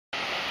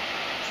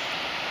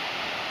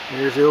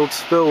Here's the old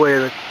spillway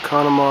of the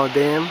Conemaugh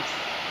Dam.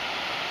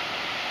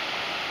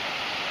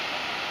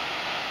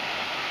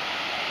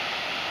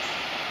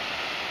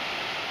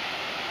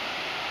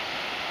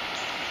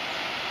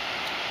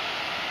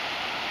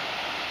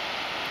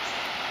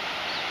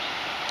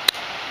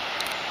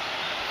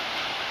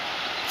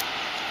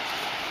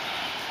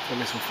 Got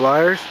me some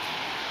flyers.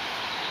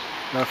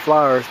 Not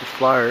flowers, but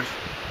flyers.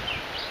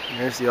 And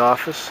there's the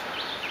office.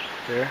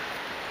 There.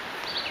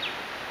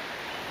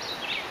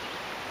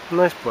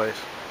 Nice place.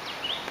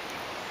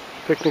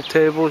 Picnic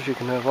tables, you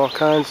can have all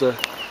kinds of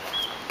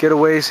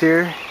getaways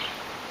here.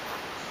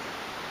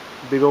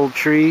 Big old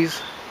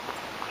trees.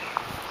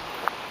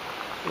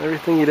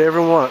 Everything you'd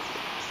ever want.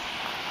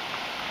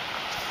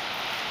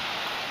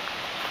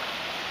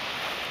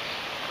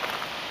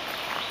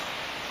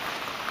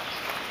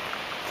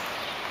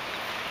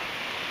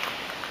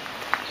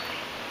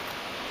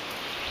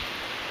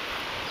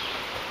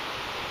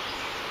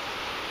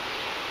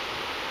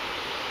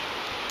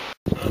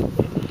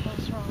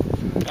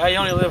 You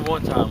only live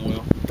one time,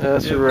 Will.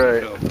 That's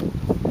right.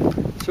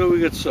 So we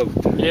get soaked.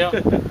 Yeah.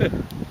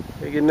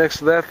 You get next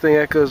to that thing,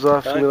 that goes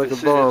off to me like a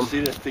bomb. See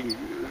that thing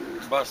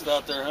Bust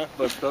out there, huh?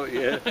 bust out,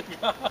 yeah.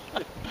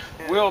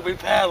 We'll be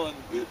paddling.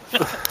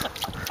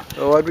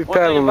 Oh, I'd be One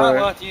thing paddling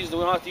about, there. we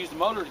don't have to use the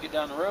motor to get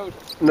down the road.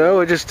 No,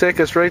 it just take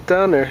us right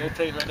down there. It'll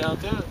take right down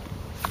to it.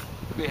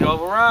 Be a hell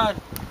of a ride.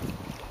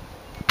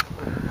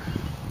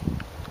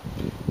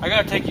 I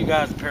gotta take you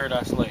guys to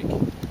Paradise Lake.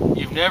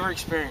 You've never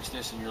experienced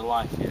this in your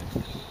life yet.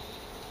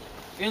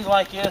 Fins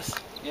like this,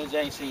 you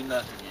ain't seen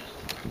nothing yet.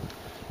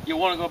 You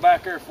want to go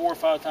back there 4 or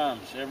 5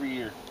 times every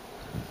year.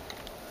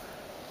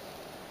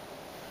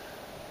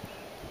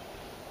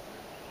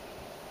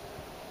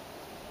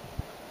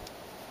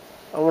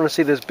 I want to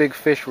see this big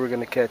fish we're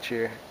going to catch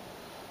here.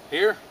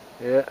 Here?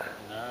 Yeah.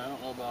 No, I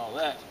don't know about all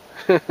that.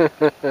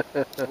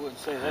 I wouldn't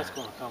say that's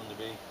going to come to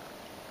be.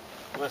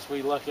 Unless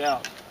we luck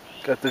out.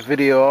 Got the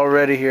video all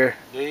ready here.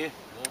 Do you?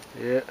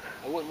 Well, Yeah.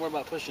 I wouldn't worry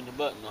about pushing the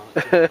button on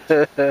it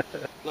too much.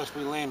 Unless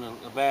we land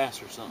a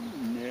bass or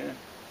something. Yeah.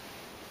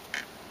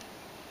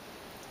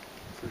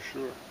 For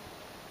sure.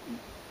 You'd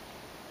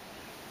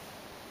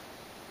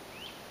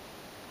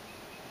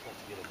have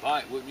to get a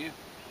bite, wouldn't you?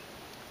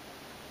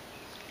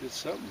 Get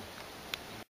something.